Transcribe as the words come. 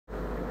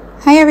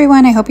Hi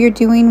everyone, I hope you're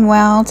doing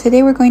well.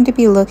 Today we're going to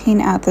be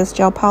looking at this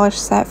gel polish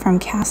set from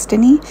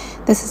Kastiny.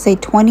 This is a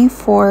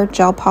 24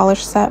 gel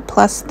polish set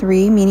plus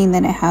 3, meaning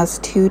that it has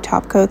 2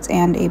 top coats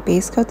and a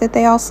base coat that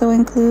they also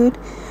include.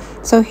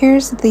 So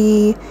here's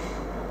the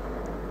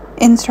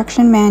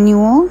instruction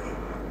manual,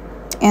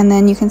 and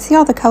then you can see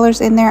all the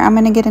colors in there. I'm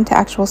going to get into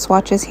actual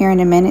swatches here in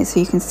a minute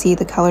so you can see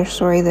the color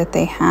story that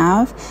they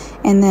have.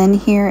 And then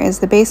here is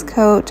the base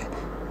coat,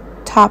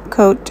 top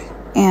coat,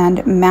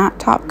 and matte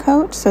top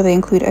coat, so they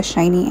include a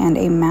shiny and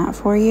a matte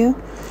for you.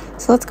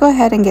 So let's go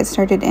ahead and get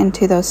started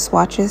into those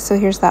swatches. So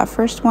here's that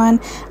first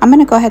one. I'm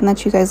going to go ahead and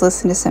let you guys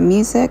listen to some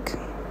music,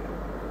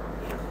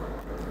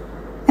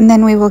 and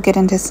then we will get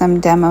into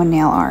some demo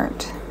nail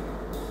art.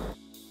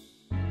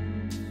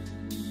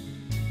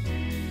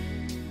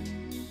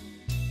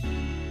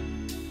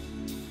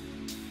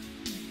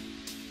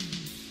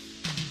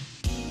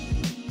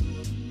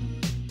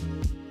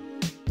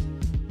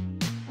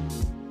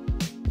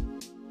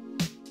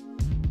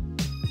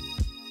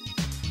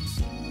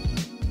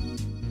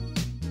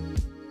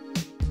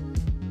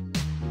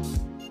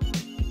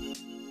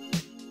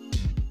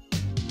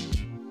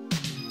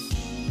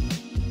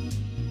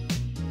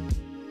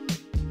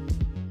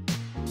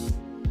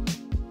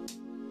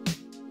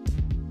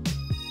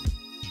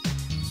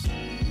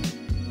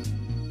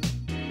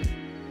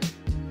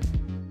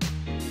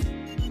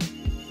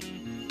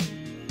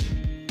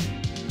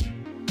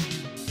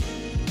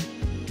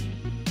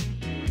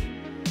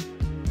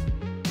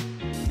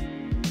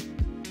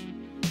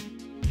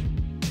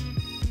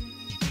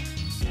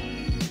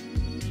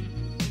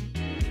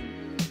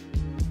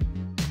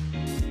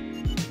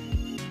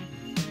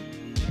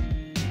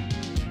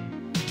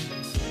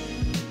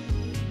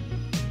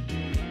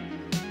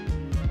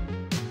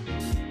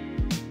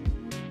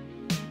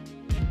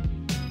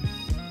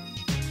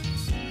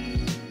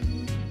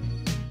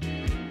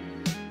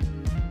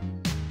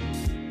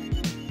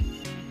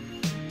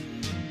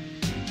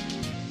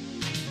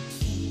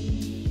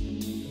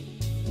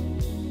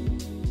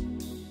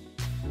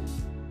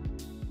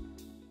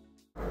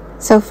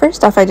 So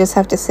first off, I just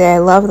have to say I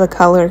love the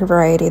color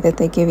variety that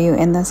they give you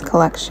in this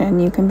collection.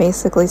 You can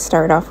basically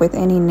start off with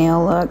any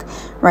nail look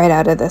right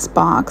out of this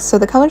box. So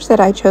the colors that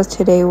I chose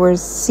today were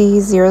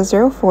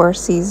C004,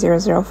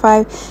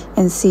 C005,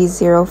 and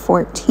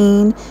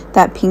C014,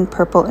 that pink,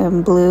 purple,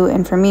 and blue.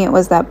 And for me, it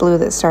was that blue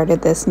that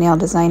started this nail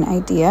design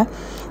idea.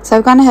 So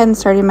I've gone ahead and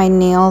started my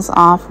nails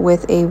off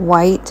with a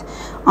white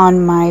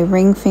on my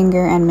ring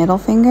finger and middle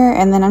finger,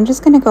 and then I'm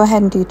just going to go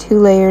ahead and do 2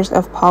 layers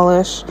of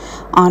polish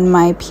on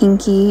my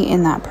pinky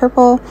in that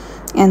purple,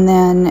 and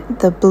then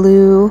the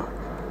blue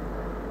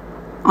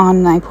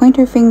on my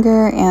pointer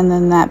finger, and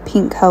then that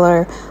pink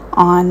color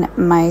on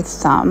my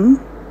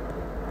thumb.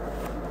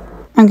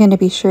 I'm going to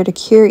be sure to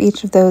cure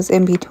each of those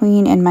in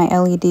between in my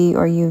LED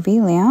or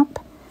UV lamp.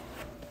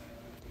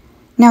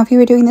 Now, if you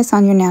were doing this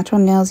on your natural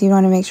nails, you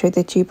want to make sure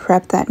that you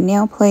prep that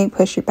nail plate,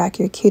 push back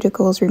your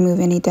cuticles, remove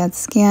any dead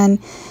skin,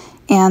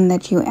 and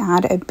that you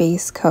add a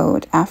base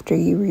coat after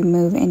you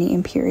remove any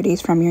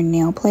impurities from your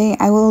nail plate.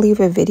 I will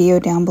leave a video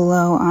down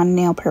below on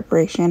nail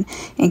preparation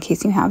in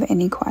case you have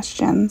any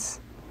questions.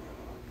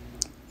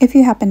 If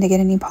you happen to get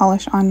any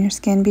polish on your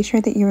skin, be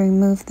sure that you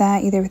remove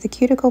that either with a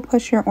cuticle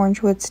pusher,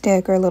 orange wood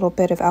stick, or a little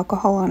bit of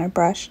alcohol on a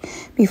brush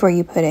before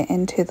you put it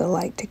into the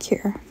light to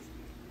cure.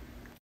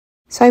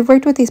 So I've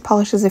worked with these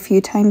polishes a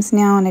few times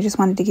now, and I just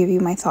wanted to give you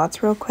my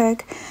thoughts real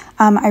quick.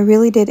 I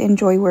really did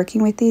enjoy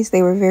working with these.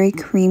 They were very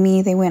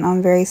creamy. They went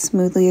on very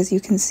smoothly, as you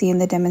can see in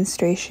the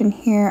demonstration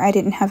here. I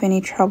didn't have any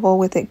trouble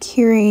with it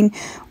curing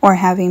or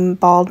having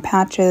bald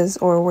patches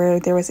or where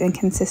there was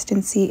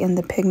inconsistency in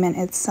the pigment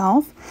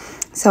itself.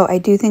 So I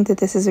do think that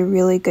this is a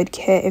really good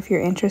kit if you're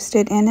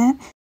interested in it.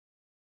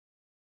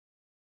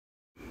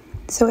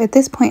 So at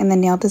this point in the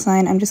nail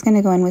design, I'm just going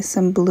to go in with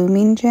some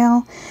blooming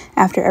gel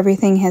after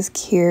everything has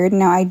cured.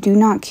 Now, I do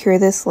not cure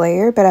this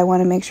layer, but I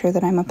want to make sure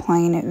that I'm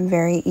applying it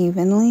very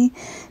evenly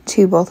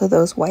to both of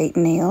those white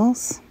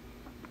nails.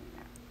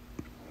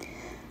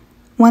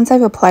 Once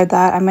I've applied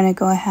that, I'm going to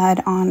go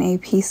ahead on a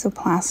piece of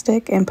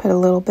plastic and put a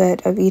little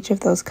bit of each of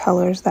those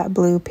colors, that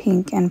blue,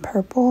 pink, and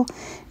purple.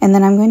 And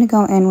then I'm going to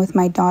go in with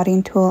my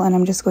dotting tool, and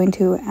I'm just going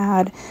to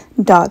add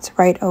dots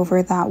right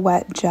over that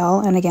wet gel.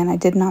 And again, I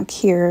did not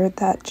cure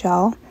that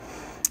gel.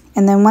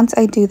 And then once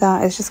I do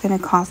that, it's just going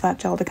to cause that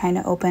gel to kind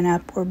of open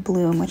up or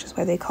bloom, which is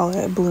why they call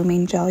it a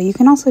blooming gel. You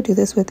can also do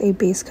this with a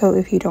base coat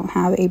if you don't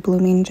have a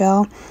blooming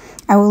gel.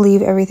 I will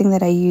leave everything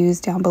that I use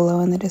down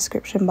below in the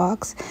description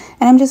box.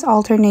 And I'm just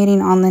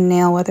alternating on the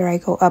nail whether I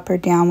go up or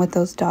down with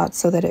those dots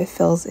so that it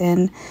fills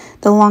in.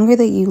 The longer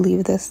that you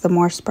leave this, the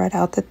more spread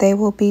out that they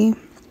will be.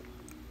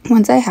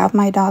 Once I have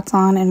my dots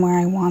on and where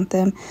I want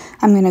them,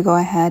 I'm going to go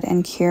ahead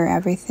and cure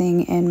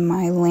everything in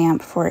my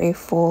lamp for a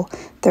full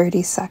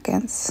 30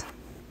 seconds.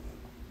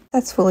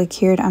 That's fully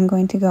cured. I'm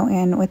going to go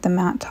in with the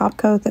matte top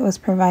coat that was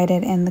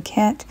provided in the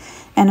kit,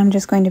 and I'm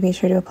just going to be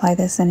sure to apply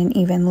this in an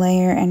even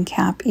layer and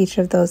cap each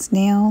of those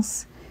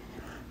nails.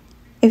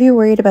 If you're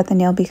worried about the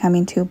nail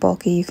becoming too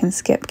bulky, you can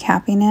skip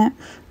capping it,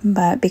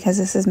 but because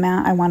this is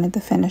matte, I wanted the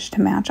finish to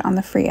match on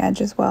the free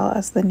edge as well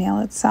as the nail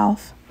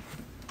itself.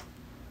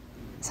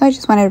 So I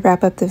just wanted to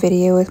wrap up the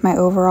video with my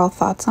overall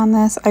thoughts on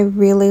this. I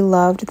really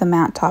loved the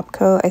matte top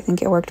coat. I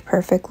think it worked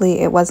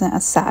perfectly. It wasn't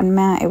a satin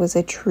matte, it was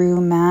a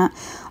true matte.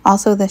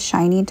 Also, the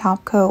shiny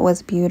top coat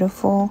was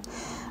beautiful.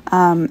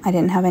 I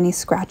didn't have any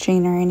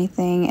scratching or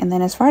anything. And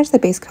then as far as the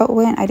base coat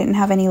went, I didn't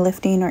have any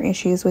lifting or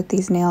issues with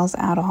these nails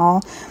at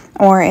all,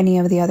 or any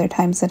of the other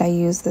times that I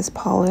used this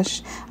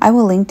polish. I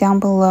will link down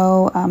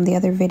below the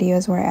other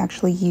videos where I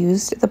actually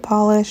used the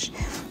polish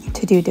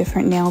to do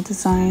different nail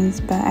designs.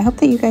 But I hope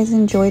that you guys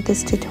enjoyed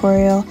this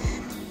tutorial.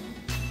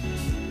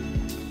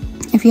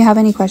 If you have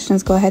any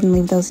questions, go ahead and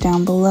leave those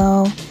down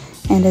below.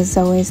 And as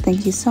always,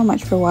 thank you so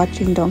much for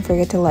watching. Don't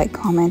forget to like,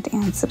 comment,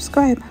 and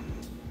subscribe.